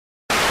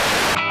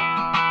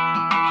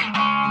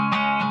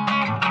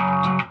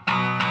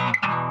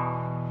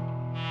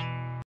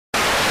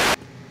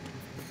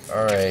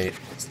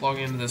Let's log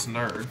into this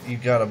nerd. You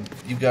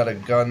got a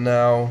gun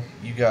now.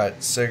 You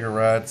got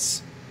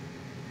cigarettes.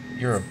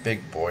 You're a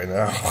big boy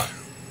now.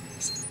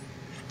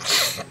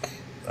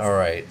 All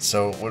right.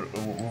 So,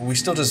 are we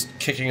still just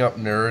kicking up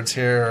nerds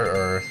here,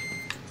 or?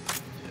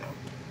 Yeah.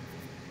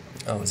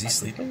 Oh, is he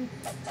sleeping?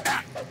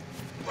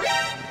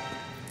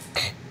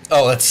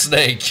 Oh, that's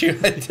Snake. You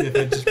I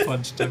just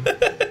punched him.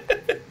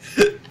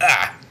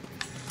 Ah.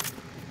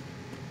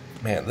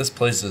 Man, this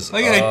place is.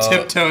 Look at he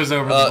tiptoes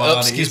over the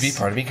bodies. Excuse me,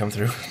 pardon me, come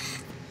through.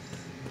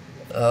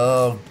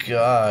 Oh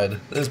god,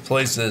 this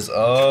place is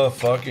a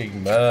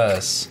fucking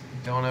mess.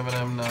 Don't have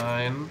an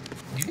M9.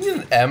 You can get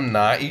an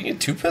M9. You can get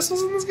 2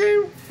 pistols in this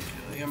game.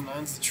 Yeah, the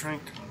M9's the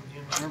trank gun.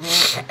 You remember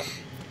that?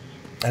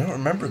 I don't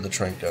remember the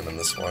trank gun in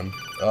this one.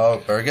 Oh,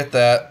 better get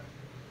that.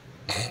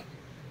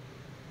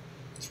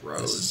 It's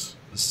Rose.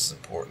 This is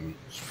important.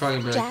 She's probably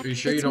gonna be like, Jack, are you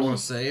sure you it's don't me. want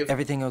to save?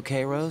 Everything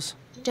okay, Rose?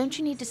 Don't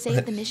you need to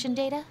save the mission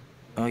data?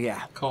 Oh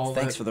yeah. Call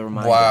Thanks that- for the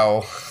reminder.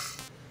 Wow.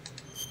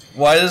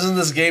 Why doesn't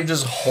this game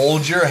just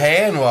hold your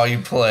hand while you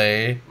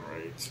play?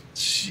 Right.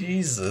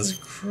 Jesus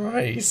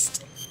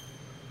Christ.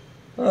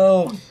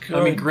 Oh, God.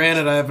 I mean,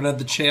 granted, I haven't had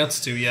the chance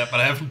to yet, but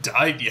I haven't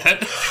died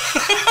yet.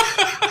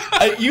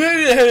 You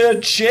haven't had a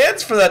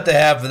chance for that to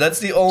happen. That's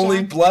the only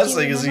Jack,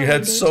 blessing, do you is you remember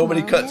had what so day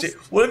many tomorrow cuts. is?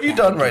 What have you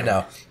done right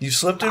now? You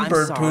slipped in I'm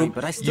bird sorry, poop.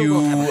 but I still You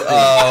don't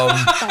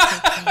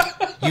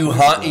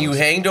have a you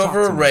hanged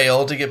over a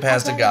rail to get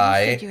past a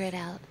guy, Figure it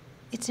out.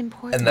 It's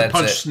important. and that's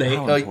Punch it. Snake.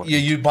 How No, important?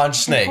 you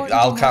punched Snake. Important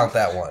I'll to count know.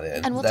 that one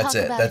in. And we'll That's talk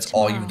it. about That's it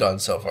all tomorrow. you've done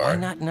so Why far.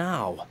 not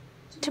now?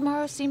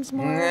 Tomorrow seems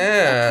more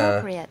Yeah.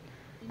 appropriate.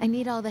 I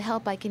need all the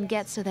help I can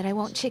get so that I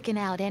won't chicken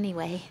out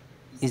anyway.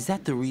 Is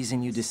that the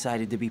reason you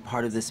decided to be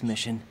part of this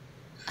mission?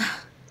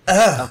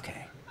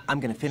 Okay. I'm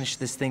gonna finish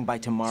this thing by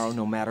tomorrow,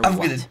 no matter I'm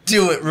what. gonna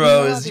do it, You know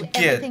I'll Rose. do You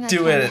everything can't I do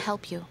can to it.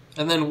 help you.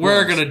 And then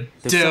we're Rose, gonna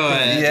there's do something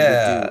I it. need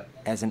Yeah. you to do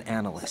as an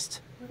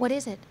analyst. What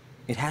is it?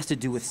 It has to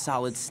do with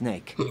Solid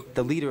Snake.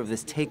 The leader of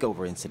this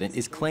takeover incident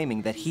is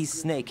claiming that he's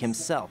Snake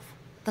himself.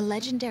 The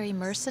legendary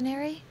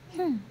mercenary?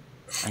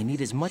 I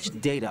need as much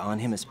data on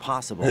him as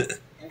possible.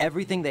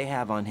 Everything they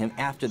have on him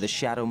after the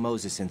Shadow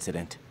Moses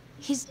incident.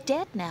 He's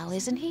dead now,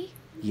 isn't he?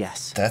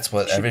 Yes. That's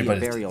what Should be a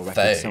everybody's burial record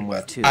saying.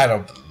 somewhere but too. I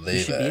don't You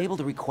believe should be it. able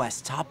to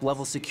request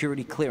top-level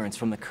security clearance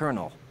from the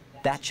Colonel.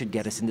 That should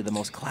get us into the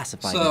most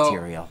classified So,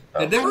 material.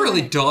 it never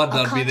really dawned I'll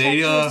on me. contact They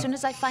you as soon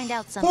as I find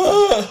out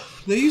something.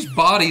 they use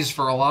bodies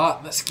for a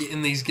lot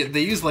in these. They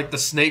use like the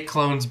Snake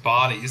clones'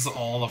 bodies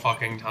all the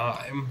fucking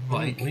time.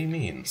 Like, What do you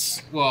mean?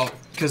 well,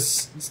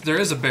 because there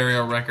is a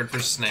burial record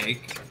for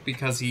Snake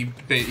because he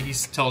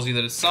tells you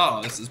that it's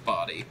Solidus's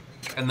body,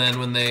 and then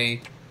when they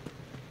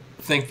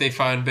think they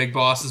find Big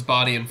Boss's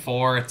body in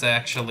 4, it's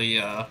actually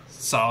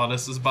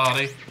Solidus's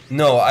body.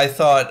 No, I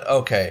thought,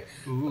 okay.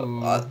 Ooh,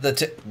 What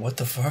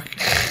the fuck?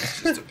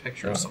 just a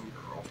picture of some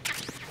girl.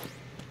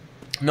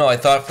 No, I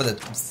thought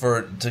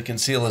to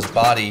conceal his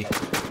body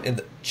in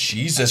the,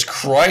 Jesus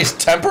Christ,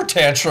 temper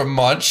tantrum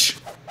munch.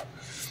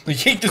 We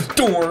hate this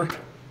door.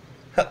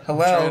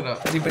 Hello? Trying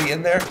to- Anybody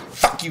in there?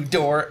 Fuck you,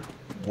 door.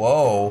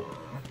 Whoa.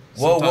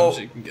 Whoa, Sometimes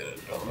whoa. you can get it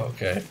done.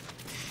 Okay.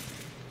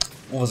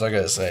 What was I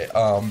gonna say?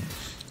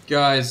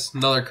 Guys,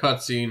 another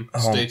cutscene.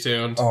 Stay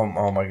tuned.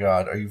 Oh my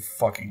god, are you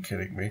fucking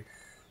kidding me?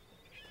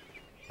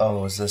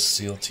 Oh, is this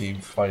SEAL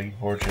team fighting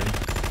Fortune?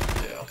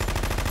 Yeah.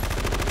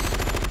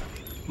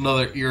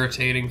 Another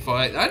irritating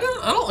fight. I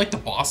don't like the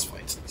boss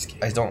fights in this game.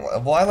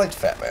 I liked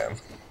Fat Man.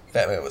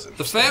 Fat Man was The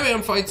interesting. Fat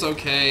Man fight's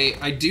okay.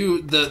 I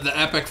do the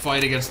epic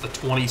fight against the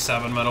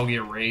 27 Metal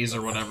Gear Rays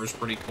or whatever is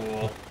pretty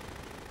cool.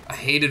 I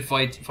hated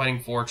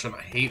fighting Fortune.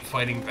 I hate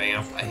fighting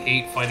Vamp. I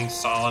hate fighting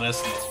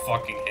Solidus and it's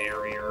fucking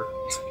hairier.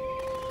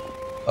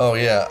 Oh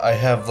yeah, I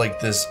have like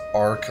this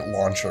arc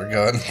launcher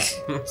gun.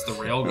 It's the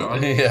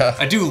railgun. Yeah.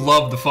 I do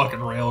love the fucking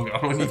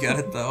railgun when you get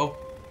it though.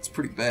 It's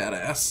pretty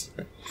badass.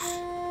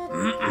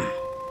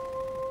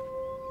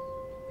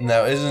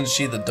 Now, isn't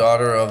she the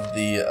daughter of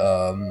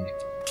the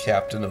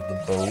captain of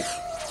the boat?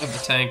 Of the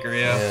tanker,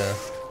 yeah. Yeah.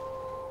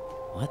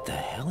 What the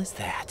hell is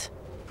that?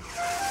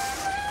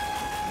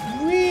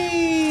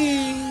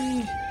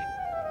 Whee!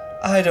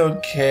 I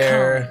don't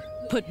care.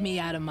 Put me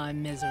out of my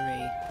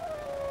misery.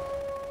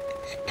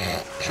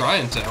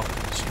 Trying to.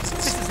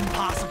 This is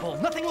impossible.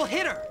 Nothing will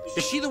hit her.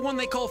 Is she the one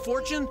they call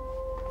Fortune?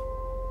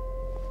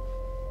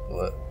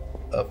 What?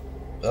 Up.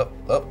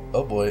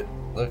 Oh boy.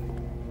 Look.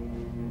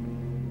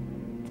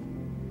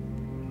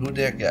 Who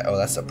that guy? Oh,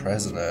 that's the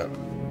president.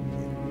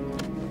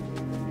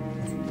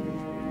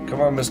 Come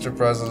on, Mr.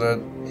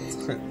 President.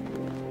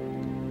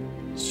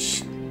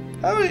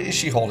 How is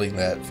she holding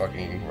that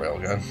fucking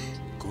railgun?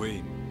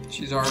 Queen.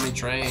 She's army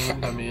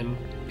trained. I mean,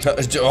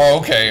 Oh,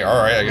 okay,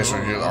 alright. I guess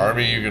when you're in the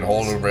army, you can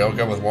hold a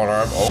railgun with one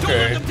arm. Don't let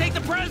Okay. them take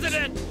the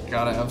president!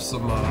 gotta have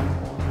some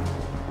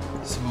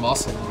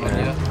muscle on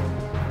Yeah. you.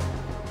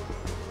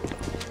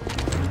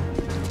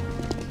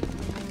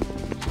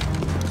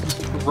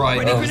 Right,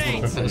 Ready that for was a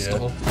grenades.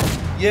 little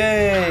pistol.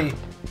 Yay!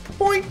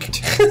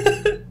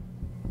 Boink!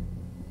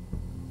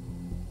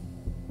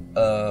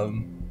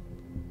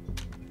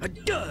 A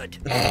dud!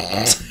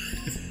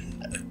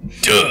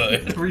 Duh.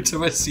 Every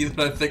time I see that,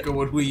 I think of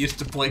when we used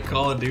to play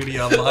Call of Duty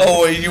online.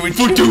 Oh, you would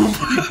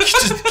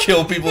just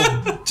kill people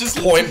just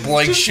point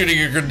blank shooting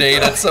a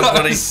grenade at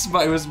somebody.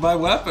 It was my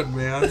weapon,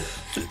 man.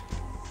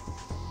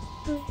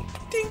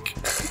 Dink.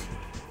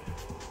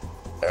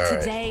 Alright.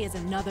 Today is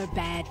another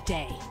bad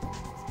day.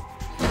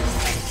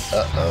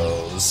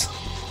 Uh-ohs.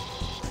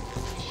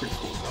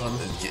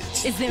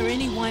 Is there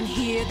anyone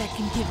here that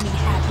can give me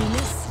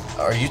happiness?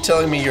 Are you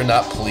telling me you're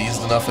not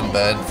pleased enough in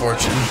bed,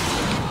 Fortune?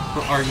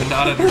 Are you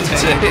not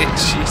entertained?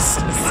 Jesus.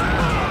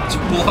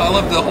 Well, I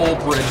love the whole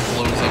bridge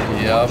blows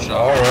up. Yep,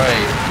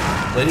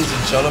 alright. Ladies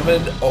and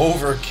gentlemen,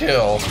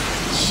 overkill.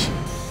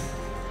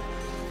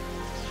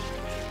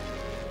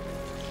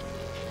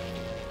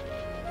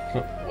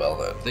 Well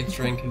then. Thanks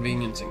for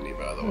inconveniencing me,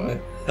 by the way.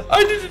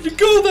 I needed to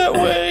go that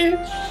way!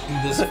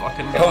 This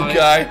fucking guy. Oh,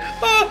 guy.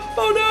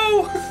 Oh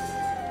no!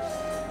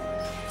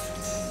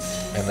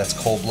 And that's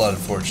cold-blooded,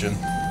 Fortune.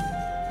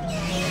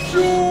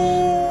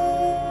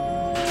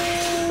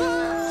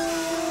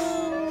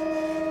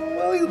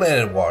 Well, you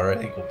landed in water. I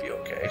think you'll be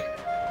okay.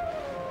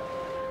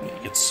 You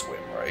can swim,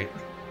 right?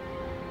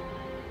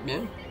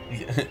 Yeah.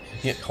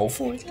 Yeah,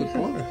 hopefully. Good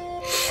water.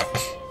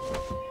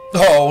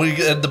 Oh, we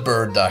had the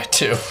bird die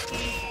too.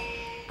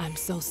 I'm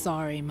so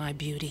sorry, my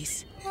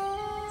beauties.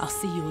 I'll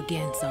see you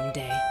again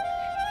someday.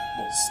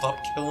 Well, stop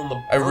killing the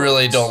birds. I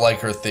really don't like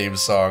her theme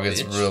song.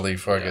 It's Bitch. really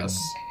fucking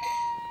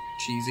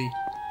cheesy.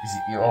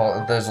 You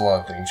know, there's a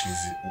lot of things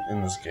cheesy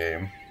in this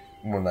game.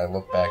 When I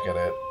look back at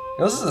it, you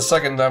know, this is the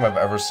second time I've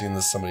ever seen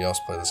somebody else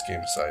play this game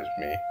besides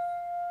me.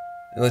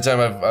 The only time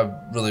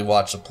I've really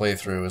watched a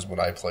playthrough is when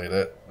I played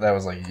it. That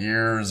was like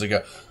years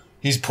ago.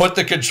 He's put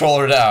the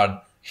controller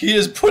down. He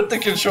has put the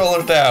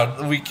controller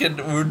down.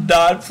 We're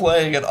not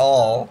playing at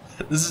all.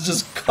 This is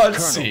just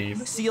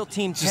cutscene. SEAL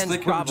Team Just 10's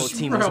think Bravo of just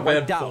team how was bad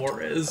wiped out.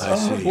 4 is. see.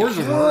 4's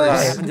What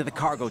worse. happened to the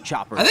cargo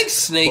chopper? I think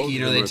Snake Both of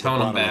Eater, them they are at the tone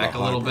them bottom of back the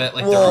a little harbor. bit.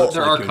 Like Well,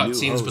 there are like your new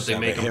cutscenes, but host they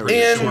have make a them pretty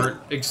Harrier.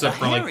 short, except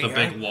for like the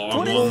big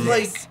long Well, ones.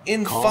 like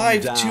in Calm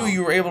 5 down. too,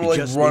 you were able to It like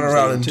just run means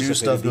around they and do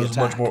anticipated stuff that the was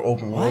much attack. more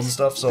open world and What?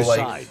 stuff. So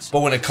Besides, but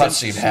when a since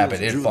cutscene the happened,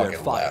 SEALs it drew their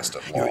fucking fire,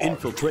 lasted your long.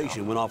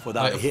 infiltration went off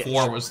without a hitch.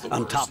 4 was the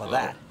On worst, top of though.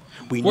 that,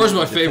 we 4's knew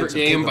my the favorite defensive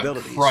game, but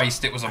capabilities.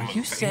 Christ, it was a Are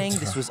you saying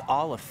this was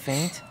all a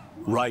feint?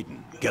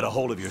 Raiden, get a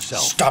hold of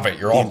yourself. Stop it!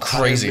 You're The all entire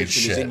crazy as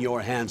mission is in shit.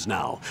 your hands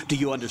now. Do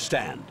you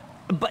understand?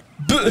 But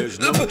There's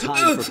no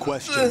time for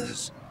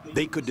questions.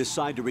 They could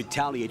decide to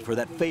retaliate for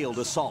that failed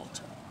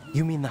assault.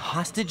 you mean the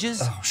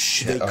hostages? Oh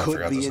shit! They I could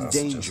forgot be those in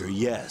hostages. danger,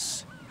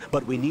 yes.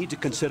 But we need to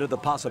consider the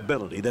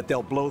possibility that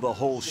they'll blow the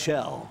whole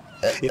shell.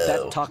 If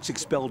that toxic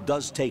spell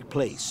does take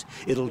place,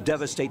 it'll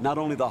devastate not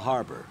only the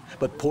harbor,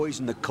 but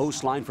poison the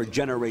coastline for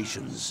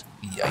generations.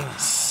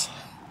 Yikes!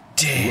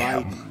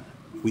 Damn. Raiden,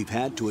 we've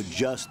had to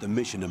adjust the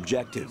mission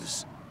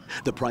objectives.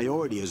 The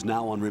priority is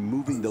now on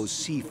removing those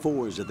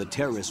C4s that the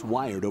terrorists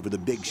wired over the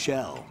big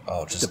shell.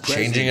 Oh, just The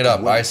changing president it up,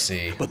 can I wait,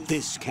 see. But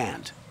this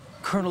can't.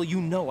 Colonel, you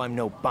know I'm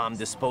no bomb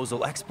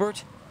disposal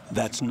expert.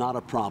 That's not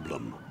a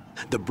problem.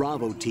 The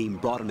Bravo team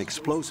brought an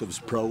explosives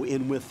pro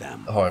in with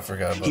them. Oh, I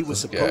forgot about He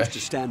was this supposed guy. to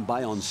stand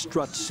by on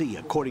Strut C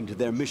according to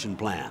their mission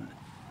plan.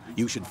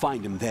 You should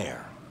find him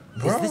there.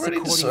 We're Is this already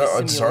according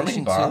to disarming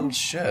simulation bombs.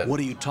 too? Shit. What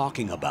are you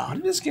talking about?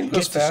 Maybe this game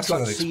goes Get to faster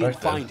Strut than C and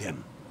expected. find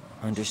him.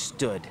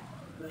 Understood.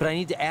 But I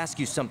need to ask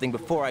you something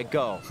before I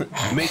go.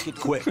 Make it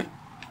quick.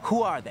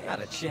 Who are they?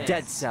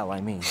 Dead Cell,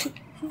 I mean.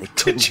 They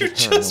couldn't you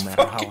get her no just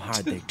matter how fucking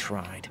hard they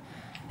tried.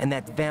 And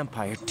that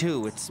vampire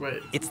too.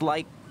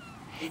 Wait.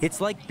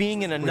 It's like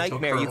being in a till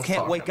nightmare you Colonel's can't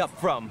talking. wake up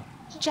from.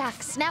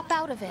 Jack, snap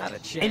out of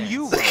it. And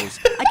you, Rose,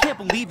 I can't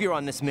believe you're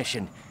on this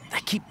mission. I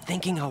keep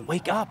thinking I'll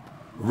wake up,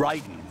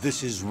 Raiden,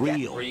 this is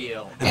real.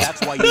 And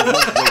that's why you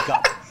won't wake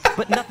up.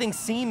 but nothing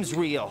seems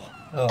real.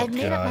 Oh, I've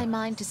made up my God.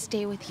 mind to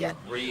stay with you.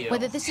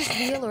 Whether this is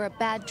real or a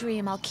bad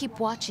dream, I'll keep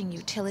watching you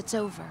till it's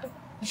over.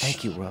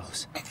 Thank you,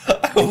 Rose.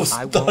 I almost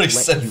I thought won't he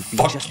let said, you be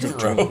fuck just you, a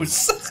dream.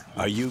 Rose.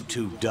 Are you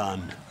two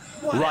done?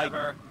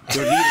 Raiden,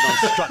 you're needed on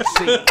Strut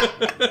C.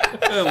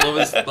 I love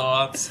his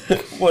thoughts.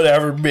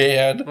 Whatever,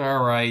 man.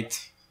 All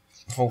right.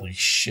 Holy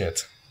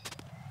shit.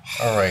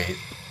 Alright.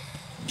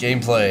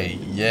 Gameplay.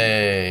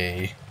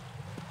 Yay.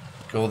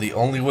 Go the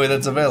only way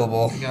that's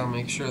available. You gotta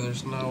make sure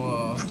there's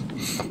no,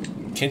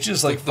 Can't you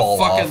just, like, the fall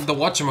fucking, off? the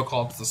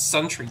whatchamacallits, the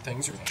sentry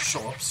things are gonna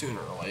show up sooner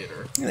or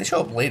later. Yeah, they show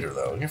up later,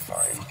 though. You're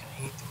fine. I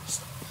hate those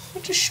things.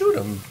 Well, just shoot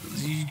them.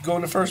 You go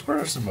into first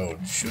person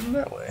mode. Shoot them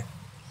that way.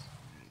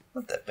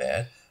 Not that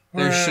bad.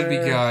 There should be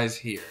guys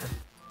here.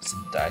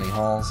 Some dining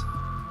halls.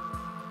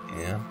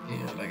 Yeah.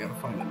 And I gotta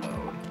find a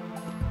node.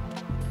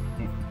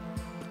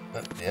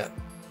 Yeah.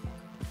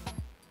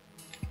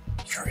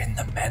 You're in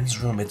the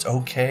men's room. It's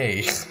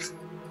okay.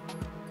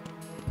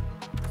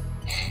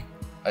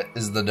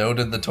 Is the node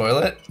in the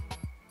toilet?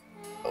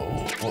 Oh,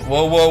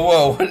 whoa, whoa,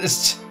 whoa! What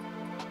is?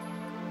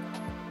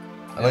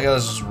 I like how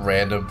it's just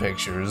random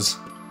pictures.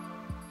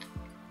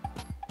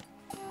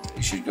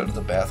 You should go to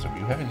the bathroom.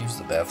 You haven't used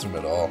the bathroom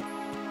at all.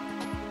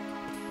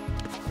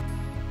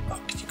 Oh,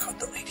 can you go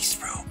to the ladies'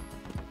 room?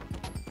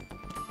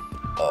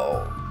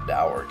 Oh,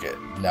 now we're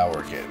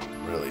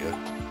getting really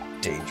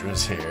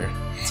dangerous here.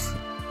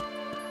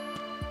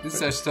 At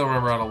least I still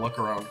remember how to look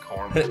around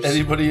corners.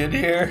 Anybody in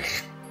here?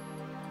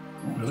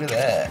 Look at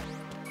that.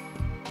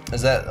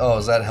 Is that? Oh,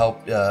 does that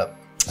help? Help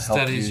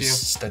Steadies you.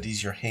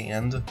 Steadies your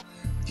hand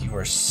if you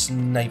are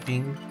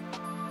sniping.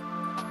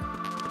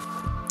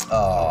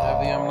 Oh. I have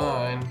the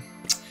M9.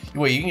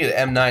 Wait, you can get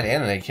an M9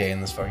 and an AK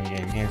in this fucking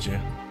game, can't you?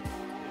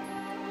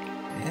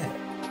 Yeah.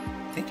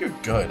 I think you're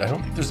good. I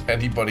don't think there's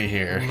anybody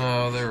here.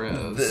 No, there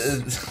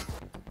is.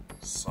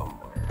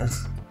 Somewhere.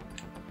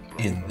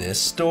 In this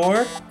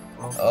store?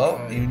 Oh,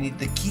 Okay. you need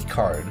the key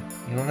card.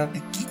 You don't have the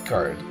key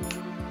card.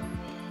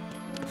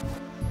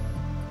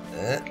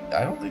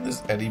 I don't think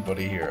there's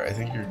anybody here. I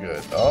think you're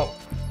good. Oh.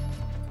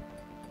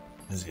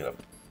 He's gonna...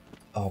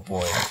 Oh,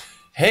 boy.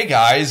 Hey,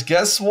 guys,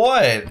 guess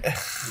what?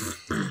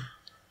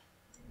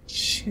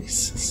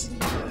 Jesus.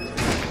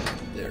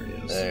 There he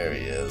is. There he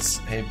is.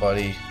 Hey,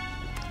 buddy.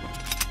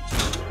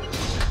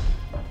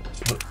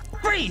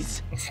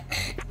 Freeze!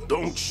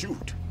 Don't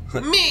shoot.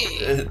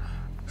 Me!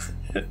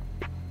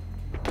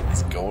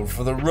 He's going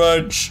for the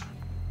rudge.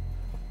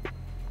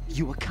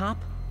 You a cop?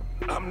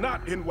 I'm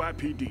not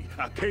NYPD.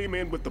 I came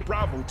in with the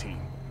Bravo team.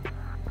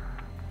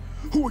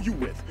 Who are you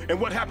with? And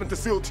what happened to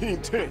SEAL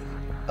Team 10?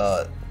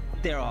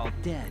 They're all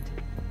dead.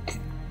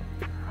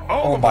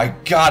 Oh my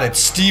god, it's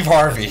Steve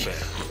Harvey.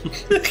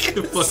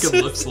 It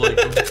fucking looks like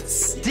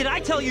him. Did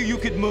I tell you you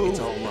could move? It's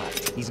all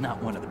right. He's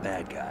not one of the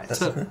bad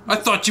guys. I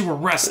thought you were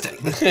resting.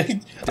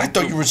 I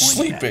thought you were Pointing that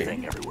sleeping.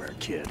 thing everywhere,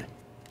 kid.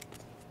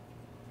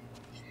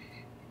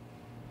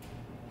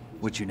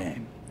 What's your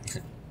name?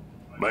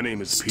 My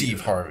name is Steve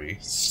Peter. Harvey.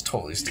 It's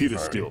totally Steve Peter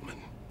Harvey.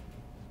 Stillman.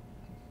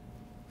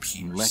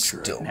 Peter Lecturer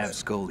at Stillman.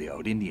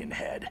 Navscolio, Indian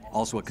Head.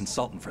 Also a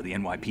consultant for the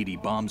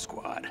NYPD bomb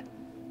squad.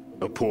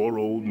 A poor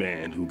old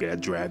man who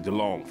got dragged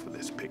along for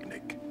this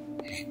picnic.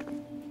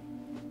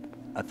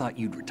 I thought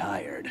you'd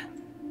retired.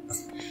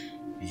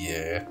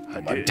 Yeah, I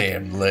my did.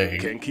 damn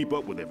leg. Can't keep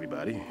up with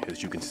everybody,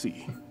 as you can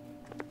see.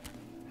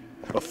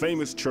 A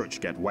famous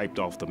church got wiped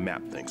off the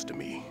map thanks to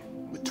me,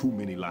 with too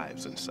many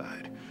lives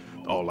inside.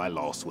 All I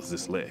lost was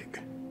this leg.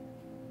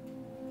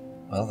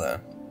 Well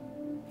then.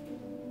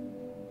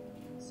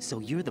 So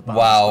you're the bomb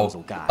Wow.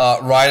 disposal guy.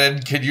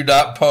 Ryden, can you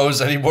not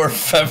pose any more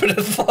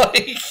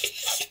feminine-like?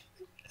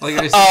 Like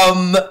I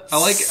said, I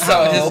like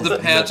how so- the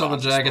patch on the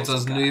jacket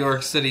says New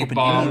York City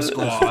Bomb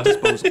Squad.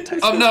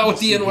 I'm not with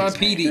the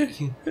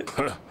NYPD.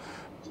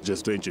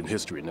 Just ancient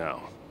history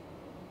now.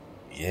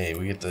 Yay,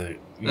 we get to...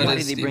 That Why is did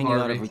they Steve bring you out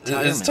Harvey. of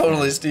retirement? It's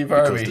totally then? Steve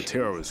Because Harvey. the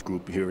terrorist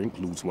group here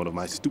includes one of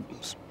my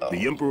students,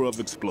 the Emperor of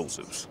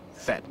Explosives,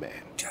 Fat Man.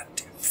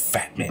 Goddamn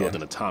fat He built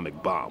an man.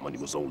 atomic bomb when he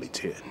was only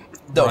 10.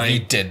 No, he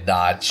Right. did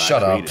not. I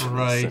Shut up. created him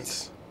Right.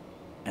 since.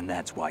 And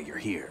that's why you're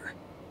here.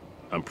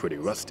 I'm pretty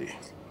rusty.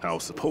 I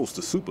was supposed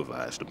to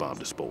supervise the bomb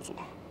disposal.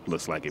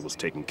 Looks like it was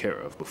taken care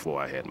of before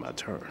I had my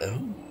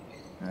turn.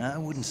 I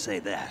wouldn't say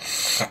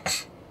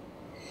that.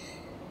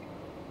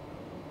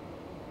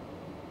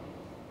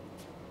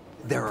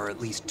 There are at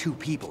least 2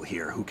 people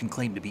here who can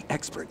claim to be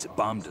experts at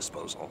bomb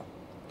disposal.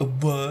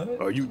 What?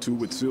 Are you two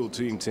with SEAL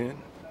Team 10?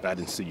 I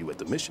didn't see you at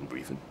the mission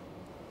briefing.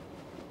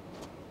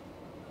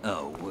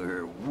 Oh,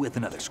 we're with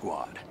another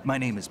squad. My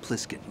name is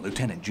Pliskin,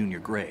 Lieutenant Junior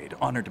Grade.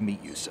 Honored to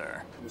meet you,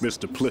 sir.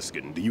 Mr.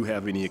 Pliskin, do you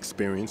have any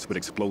experience with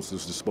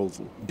explosives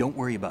disposal? Don't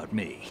worry about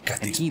me. Got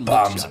And these he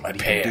bombs looks in young, my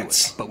but he can do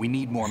pants. it. But we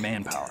need more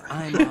manpower.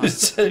 I'm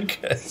It's so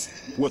good.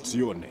 What's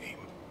your name?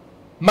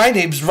 My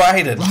name's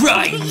Ryden.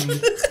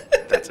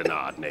 That's an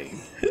odd name.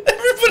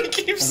 Everybody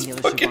keeps Any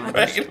other fucking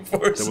survivors? ragging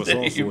for his There was also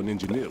name. an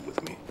engineer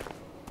with me.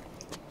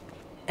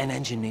 an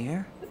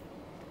engineer?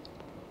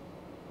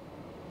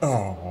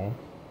 Oh.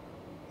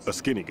 A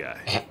skinny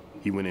guy.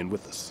 He went in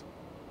with us.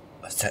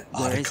 Was that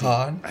Where is he?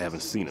 Otacon? I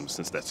haven't seen him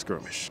since that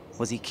skirmish.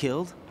 Was he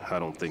killed? I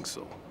don't think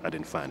so. I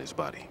didn't find his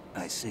body.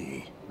 I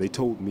see. They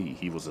told me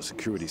he was a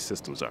security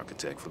systems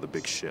architect for the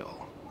big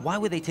shell. Why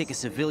would they take a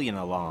civilian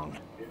along?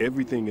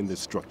 Everything in this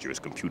structure is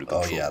computer Oh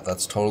controlled. yeah,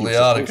 that's He totally was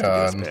supposed to get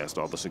us Otacon. past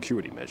all the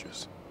security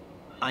measures.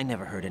 I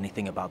never heard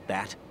anything about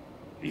that.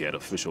 He had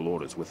official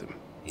orders with him.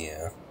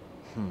 Yeah.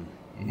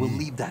 We'll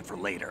leave that for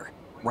later.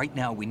 Right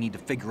now, we need to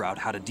figure out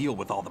how to deal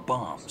with all the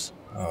bombs.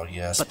 Oh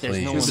yes, But there's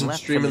please. no We've one been left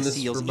from streaming the this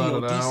SEALs for about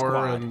an EOD hour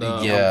squad. and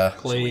Yeah. So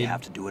we played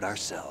have to do it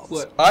ourselves.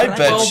 what, I But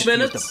bet 12 you,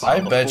 minutes? I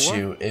bet before?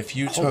 you if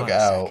you Hold took on a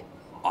out sec.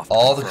 Off to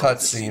all the confirm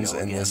cutscenes casino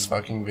in again. this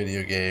fucking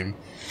video game,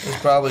 there's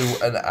probably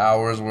an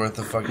hour's worth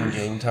of fucking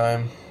game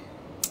time.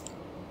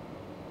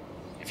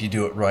 If you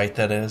do it right,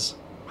 that is.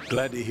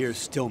 Glad to hear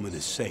Stillman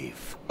is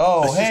safe.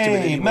 Oh, Assist him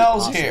in hey, any way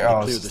Mel's possible here. to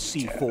Oh, clear the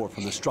it's- C4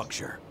 from the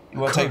structure. You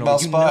want to take Colonel,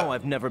 Mel's you spot? know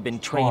I've never been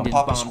Come trained on, in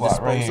Papa bomb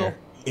squat right disposal. here.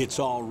 It's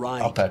all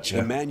right. I'll bet you.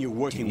 The man you're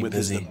working Keep me with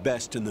is the busy.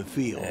 best in the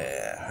field.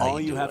 Yeah, how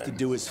All you you have to doing?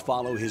 do is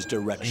follow his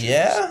directions.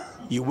 Yeah?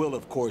 You will,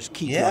 of course,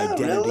 keep Yeah, your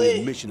identity really?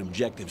 and mission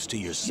objectives to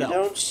You yourself.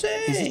 don't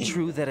say. Is it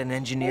true that an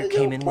engineer Little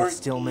came in with porky.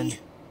 Stillman?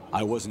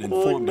 I wasn't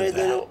informed of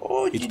that.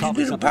 It's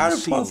probably something the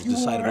SEALs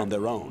decided on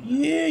their own.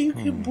 Yeah, you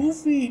can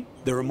boofy.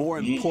 There are more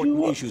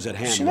important issues at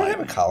hand. Should I have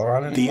a collar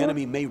on it? The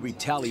enemy may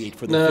retaliate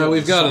for the. No,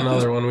 we've got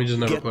another one. We just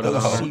never Get put it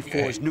those on.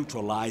 C4s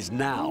neutralized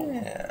now.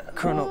 Yeah.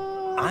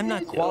 Colonel, I'm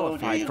not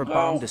qualified for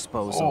bomb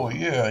disposal. Oh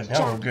yeah,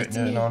 now we're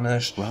getting in on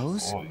this.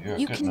 Rose? Oh, you're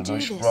You getting can a do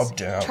nice this. rub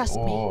down. Trust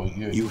me. Oh,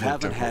 yeah, You get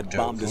haven't that had rub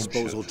bomb down, don't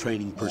disposal you?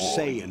 training per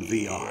se in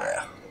VR,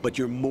 yeah. but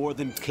you're more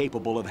than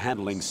capable of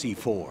handling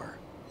C4.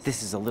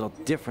 This is a little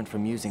different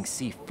from using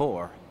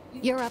C4.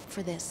 You're up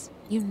for this.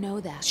 You know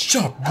that.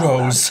 Shut up, How about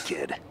Rose. it,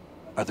 kid?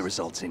 Are the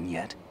results in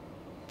yet?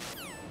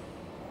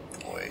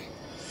 Boy.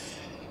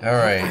 All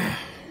right.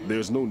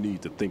 There's no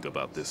need to think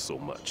about this so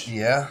much.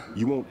 Yeah.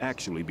 You won't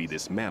actually be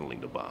dismantling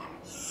the bomb.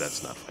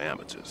 That's not for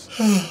amateurs.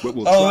 What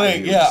we'll Oh, try wait,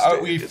 here yeah, instead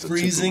aren't we is a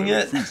freezing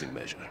temporary it? freezing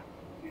measure.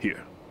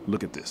 Here,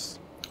 look at this.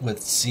 With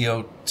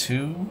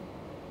CO2,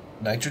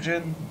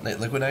 nitrogen,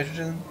 liquid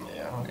nitrogen.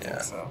 Yeah, I don't think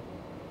so.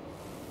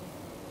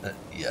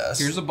 Yes.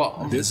 Here's a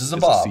bomb. This is a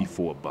is bomb. a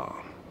C4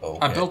 bomb. Okay.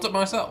 I built it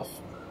myself.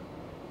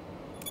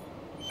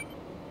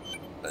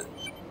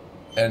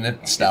 And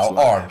it's now It's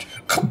live. armed.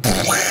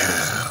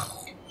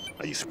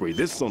 Now you spray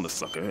this on the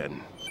sucker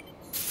and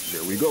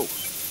there we go.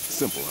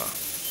 Simple, huh?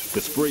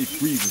 The spray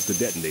freezes the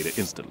detonator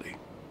instantly.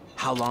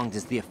 How long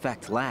does the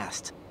effect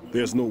last?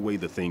 There's no way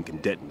the thing can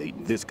detonate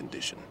in this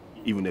condition.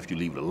 Even if you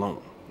leave it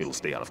alone, it'll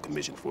stay out of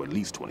commission for at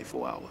least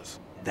 24 hours.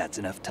 That's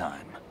enough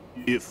time.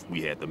 If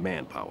we had the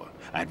manpower,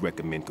 I'd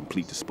recommend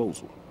complete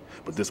disposal.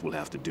 But this will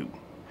have to do.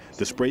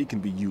 The spray can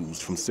be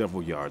used from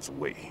several yards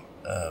away.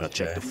 Now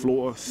check the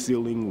floor,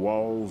 ceiling,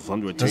 walls,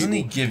 under a Doesn't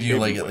he table, give you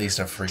like at everywhere. least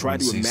a Try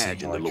to frequency so you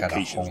imagine can the like kind of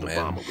locations home the in?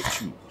 bomber would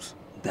choose.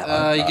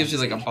 That He gives you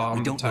like a bomb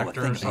we don't know what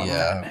detector or things something.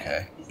 Yeah.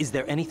 Okay. Is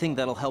there anything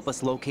that'll help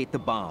us locate the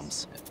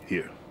bombs?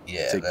 Here,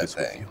 Yeah, take that this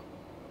with thing. you.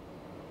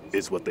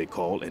 It's what they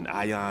call an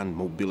ion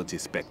mobility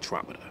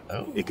spectrometer.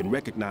 Oh. It can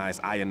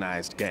recognize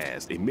ionized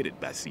gas emitted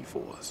by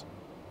C4s.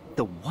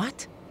 The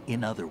what?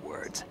 In other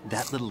words,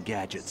 that little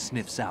gadget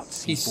sniffs out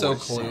C4 He's so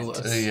scent.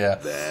 clueless. Yeah.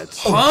 That's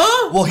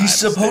Huh? Well,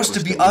 he's I've supposed to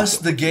established be the us,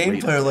 link the of game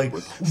radar player. Like,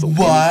 network, so anything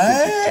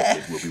what?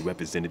 detected will be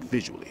represented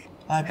visually.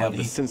 Hi, Have buddy.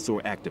 the sensor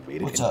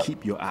activated What's and up?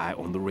 keep your eye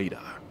on the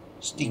radar.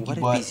 Stinky What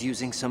if butt. he's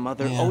using some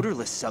other Yeah.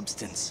 odorless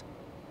substance?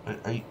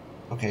 Are you-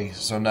 okay,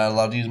 so I'm not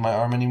allowed to use my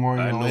arm anymore.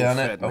 You're I gonna know lay on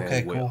Fat it. Man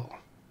Okay, well.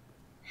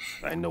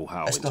 cool. I know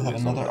how I still into have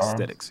his own another arm.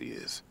 aesthetics he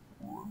is.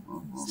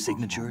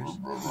 Signatures?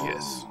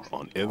 Yes,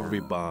 on every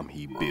bomb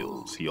he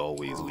builds, he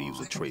always leaves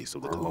a trace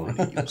of the cologne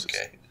he uses.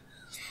 Okay.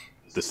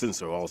 The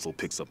sensor also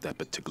picks up that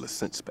particular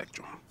scent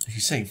spectrum. Are you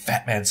saying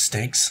Fat Man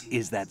stinks?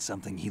 Is that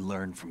something he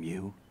learned from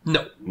you?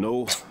 No.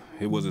 No,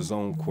 it was his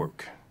own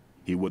quirk.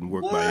 He wouldn't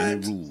work by any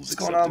What? rules What's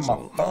except going on his with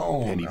own. my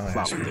phone? And he Oh,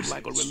 followed that's it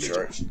like a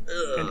religion.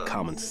 And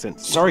common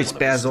sense was Sorry, one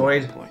of his strong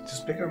Spazoid. points.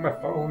 Just picking up my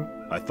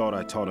phone. I thought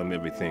I taught him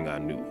everything I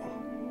knew.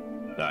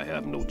 I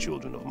have no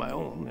children of my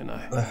own, and I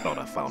thought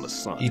I found a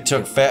son. He in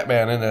took him. Fat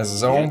Man in as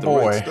his He own had the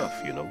right boy.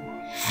 stuff, you know.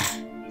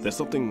 There's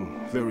something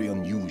very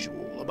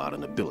unusual about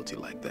an ability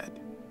like that.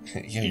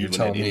 Yeah, you're Even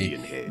telling an me.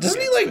 Indian head Doesn't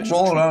he got like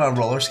special roll around on treatment.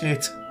 roller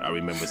skates? I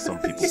remember some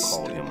people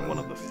called him one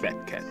of the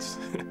fat cats.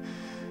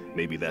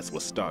 Maybe that's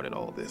what started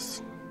all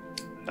this.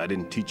 I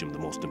didn't teach him the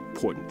most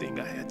important thing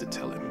I had to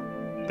tell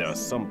him. There are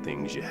some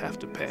things you have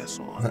to pass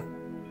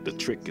on. The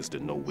trick is to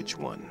know which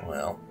one.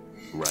 Well,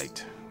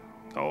 Right.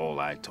 All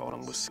I taught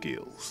him was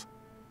skills.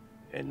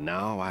 And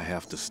now I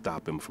have to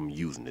stop him from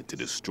using it to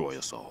destroy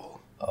us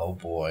all. oh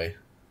boy.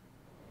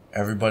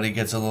 Everybody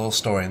gets a little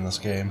story in this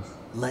game.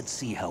 Let's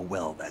see how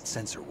well that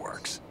sensor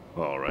works.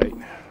 All right.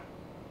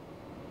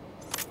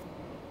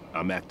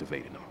 I'm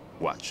activating them.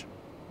 Watch.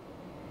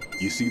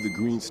 You see the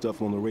green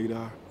stuff on the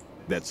radar?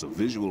 That's a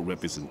visual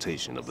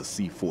representation of the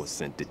C4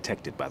 scent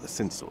detected by the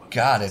sensor.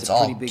 God, It's it's a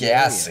all pretty big area,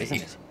 gassy.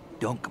 isn't it?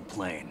 Don't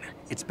complain.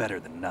 It's better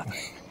than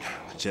nothing.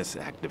 Just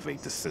activate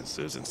the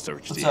sensors and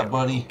search What's the up, area,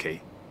 buddy?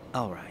 okay?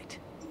 All right.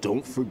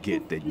 Don't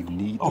forget that you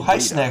need Oh, the hi,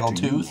 radar to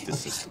Snaggletooth. use the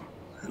system.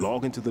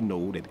 Log into the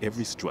node at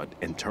every strut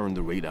and turn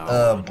the radar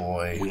Oh on.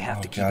 boy. We have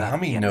oh to keep God, out how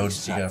of many the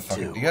nodes do you enemy's gotta sight,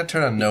 fucking... too. You gotta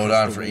turn a node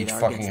Because on the for each radar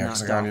fucking gets knocked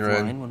hexagon you're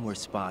in. offline when we're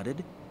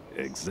spotted.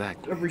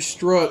 Exactly. Every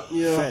strut,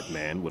 yeah. Fat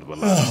Man would have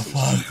allowed some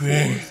fuck me.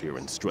 C4s here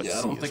in strut Yeah, I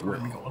C don't as think we're well.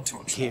 gonna go into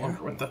much Here?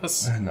 longer with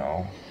this.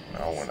 No,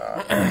 we're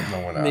not. No,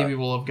 we're not. Maybe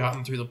we'll have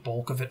gotten through the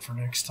bulk of it for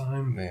next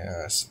time.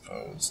 Yeah, I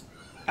suppose.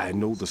 I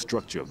know the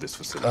structure of this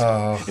facility,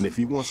 Oh. and if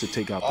he wants to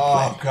take out the Oh,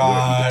 plant, where's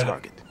God. the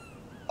target?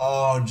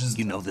 Oh, just...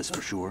 You know this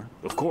for sure?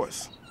 Of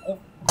course.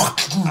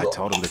 I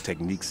taught him the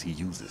techniques he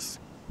uses.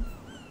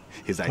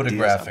 His Put a ideas are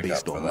graphic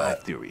based up for on my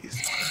that.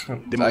 theories. I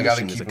gotta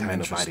Demolition is keep a him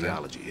kind of interested.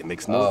 ideology. It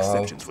makes no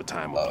exceptions for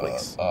time or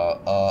place.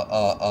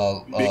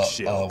 Big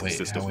shell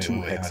consists of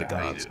two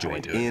hexagons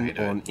joined in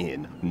on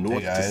in, north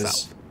to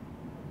guys. south.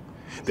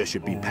 There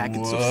should be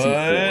packets of What?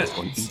 C4s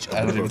on each of I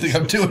don't the even think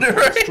I'm doing it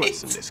right.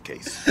 struts in this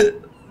case.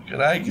 Good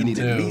I You can need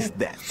do. at least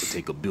that to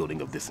take a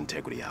building of this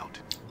integrity out.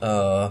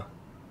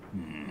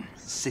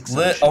 6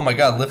 Liv, oh my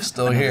God, Liv's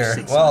still here.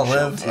 Well,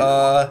 Liv,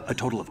 a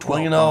total of 12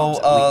 well, you know,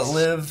 bombs at least.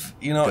 Liv,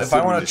 you know, if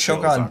I want to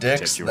choke on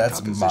dicks,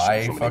 that's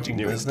my fucking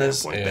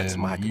business, That's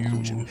my and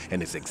conclusion, you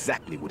and it's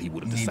exactly what he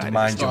would have need to decided.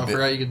 mind Oh, your I bit.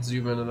 forgot you could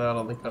zoom in and out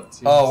on the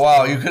cutscenes. Oh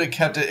wow, you could have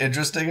kept it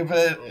interesting a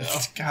bit.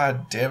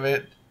 God damn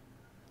it!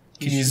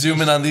 Can you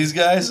zoom in on these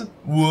guys?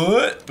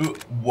 What?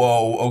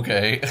 Whoa.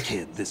 Okay.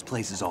 Kid, this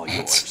place is all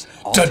yours.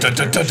 I'll Dun, take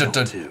dun, care dun, of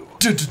dun, Shell, dun, too.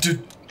 dun,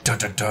 dun, dun,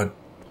 dun, dun.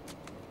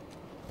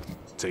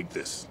 Take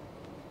this.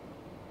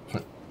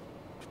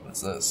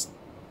 What's this?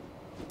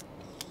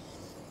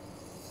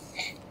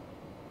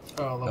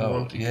 Oh, level Oh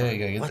one key yeah, card. you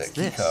gotta get What's that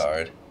key this?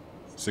 card.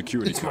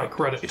 Security It's my card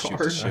credit issued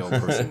card. to Shell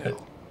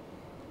personnel.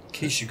 In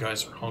case you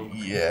guys are hungry.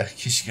 Yeah, in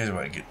case you guys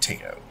want to get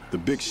takeout. The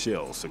big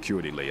Shell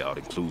security layout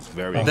includes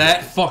very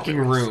That fucking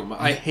room.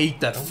 I hate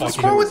that What's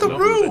fucking wrong with the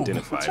room. room?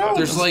 What's wrong with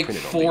There's the like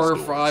 4 or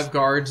 5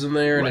 guards in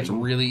there, and it's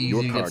really Your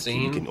easy to get card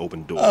key can seen.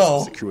 open doors Oh.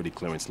 to security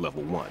clearance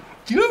level 1.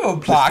 Do you have a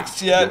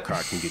box Your yet?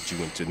 card can get you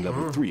into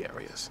level 3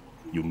 areas.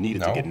 You need it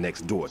No. to get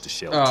next door to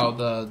Shell 2.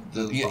 Oh,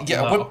 the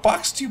Yeah, no. what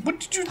box do you? What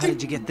did you How think?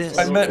 did you get this?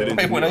 I meant That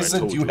right when I engineer I said,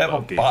 told do you you have a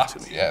about gave it box to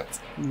me. yet?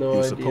 No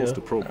You're idea. supposed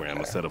to program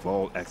a set of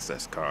all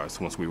access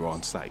cards once we were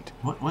on site.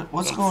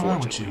 What's going on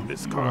with you? Unfortunately,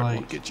 this You card were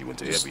won't get you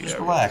into every area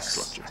relax.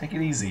 of the structure. Take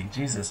it easy,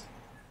 Jesus.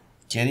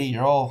 Kitty,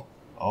 you're all.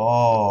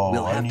 Oh,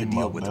 We'll I have to need deal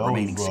my with the belly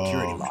remaining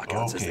security rubbed.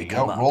 lockouts as Okay, they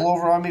come up. roll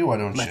over on me. Why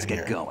don't Let's you? get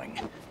Here. going.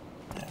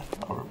 Yeah,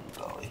 I'll rub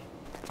your belly.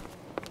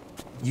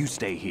 You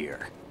stay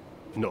here.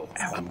 No,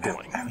 I'm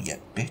going. Ow, yeah,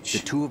 The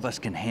bitch. two of us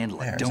can handle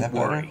There, it. is Don't that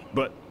better? worry.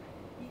 But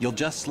You'll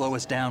just slow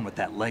us down with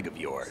that leg of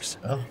yours.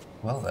 Oh,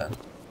 well then.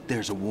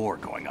 There's a war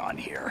going on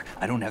here.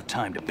 I don't have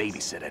time to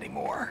babysit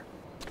anymore.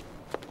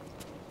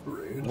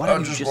 Why I don't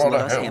you just just wanna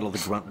let us help. handle the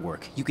grunt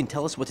work? You can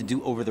tell us what to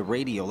do over the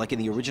radio, like in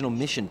the original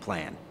mission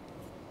plan.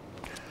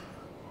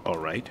 all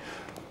right.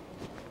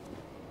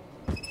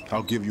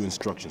 I'll give you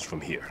instructions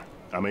from here.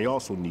 I may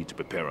also need to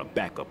prepare a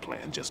backup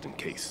plan just in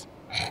case.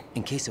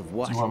 In case of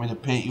what? Do you want me to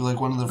paint you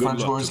like one of the Good French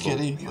luck horse, to both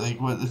Kitty? of you. Like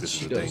what? This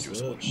is a Does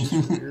dangerous that. one. She's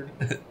weird.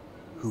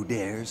 Who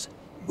dares,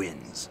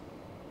 wins.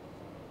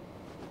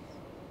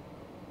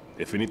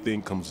 If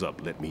anything comes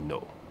up, let me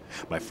know.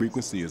 My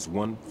frequency is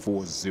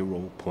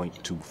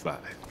 140.25.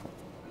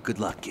 Good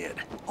luck, kid.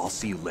 I'll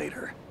see you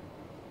later.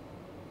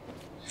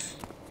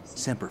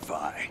 Semper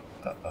Fi.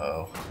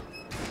 Uh-oh.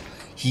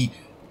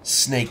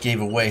 Snake gave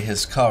away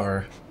his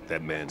cover.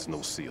 That man's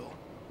no SEAL.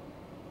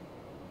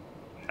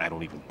 I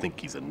don't even think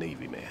he's a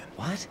Navy man.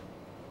 What?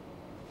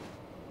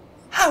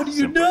 How do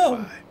you Semper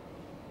know?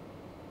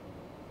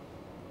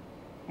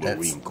 Fi.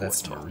 Marine Corps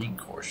That's talk. Marine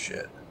Corps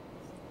shit.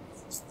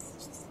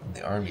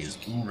 The Army is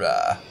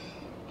hoorah.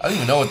 I don't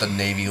even know what the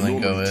Navy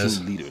lingo Normally, is.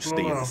 team leaders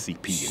stay in the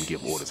CP and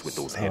give orders with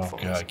those Oh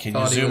headphones. god, can you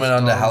Thought he zoom was in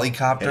on the dumb. And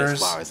helicopters? as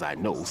far as I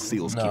know,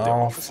 SEALs keep No, their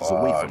officers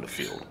away from the fuck.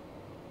 field.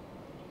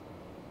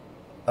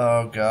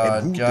 Oh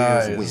god, And who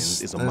guys. dares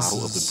wins is a this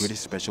model of the is British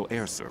Special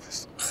Air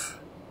Service.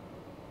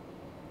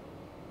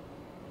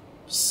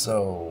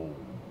 So,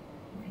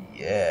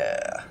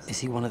 yeah. Is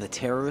he one of the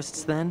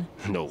terrorists then?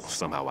 No,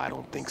 somehow I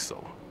don't think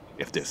so.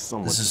 If there's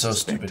someone This is to so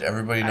suspect, stupid.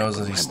 Everybody I'd knows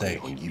put that he's my money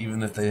Snake, on you.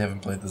 even if they haven't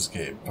played this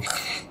game.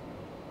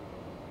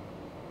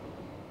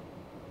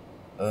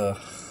 Ugh.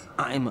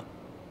 I don't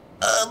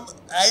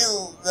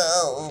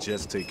know.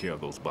 Just take care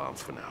of those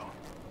bombs for now.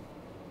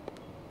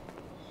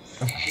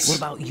 What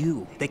about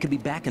you? They could be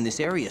back in this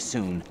area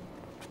soon.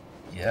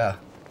 Yeah.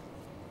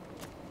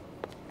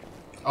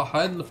 I'll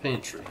hide in the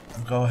pantry.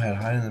 Go ahead,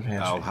 hide in the pantry.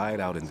 I'll hide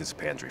out in this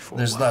pantry for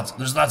There's a while.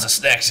 lots of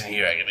snacks in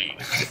here I can eat.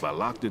 If I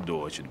lock the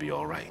door, it should be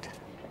all right.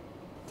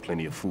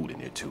 Plenty of food in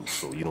here too,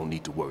 so you don't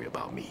need to worry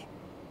about me.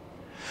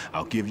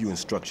 I'll give you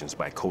instructions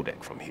by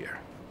codec from here.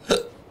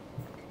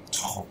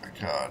 Oh my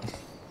god.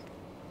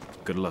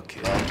 Good luck,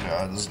 kid. Oh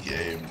god, this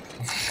game.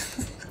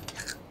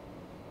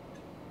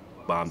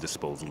 Bomb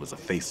disposal is a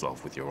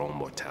face-off with your own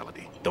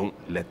mortality. Don't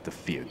let the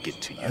fear get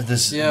to you.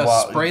 This Yeah,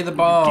 wow. spray the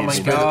bomb. I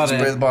Spray got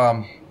Spray the it.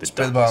 bomb. The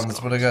Spray the doctor's bomb.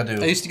 That's what I gotta I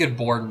do. used to get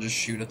bored and just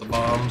shoot at the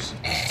bombs.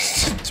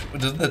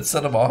 Doesn't that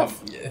set them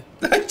off? Yeah.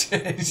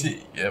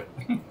 Yep.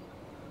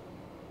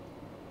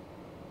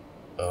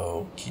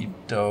 Okie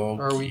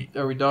dokie.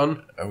 Are we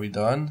done? Are we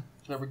done?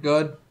 Are we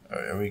good?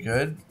 Are we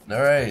good?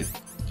 Alright.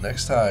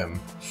 Next time.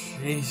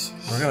 Jesus.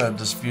 We're gonna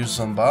defuse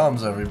some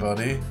bombs,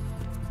 everybody.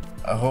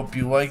 I hope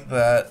you like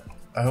that.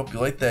 I hope you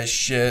like that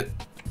shit.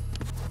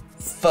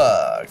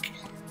 Fuck.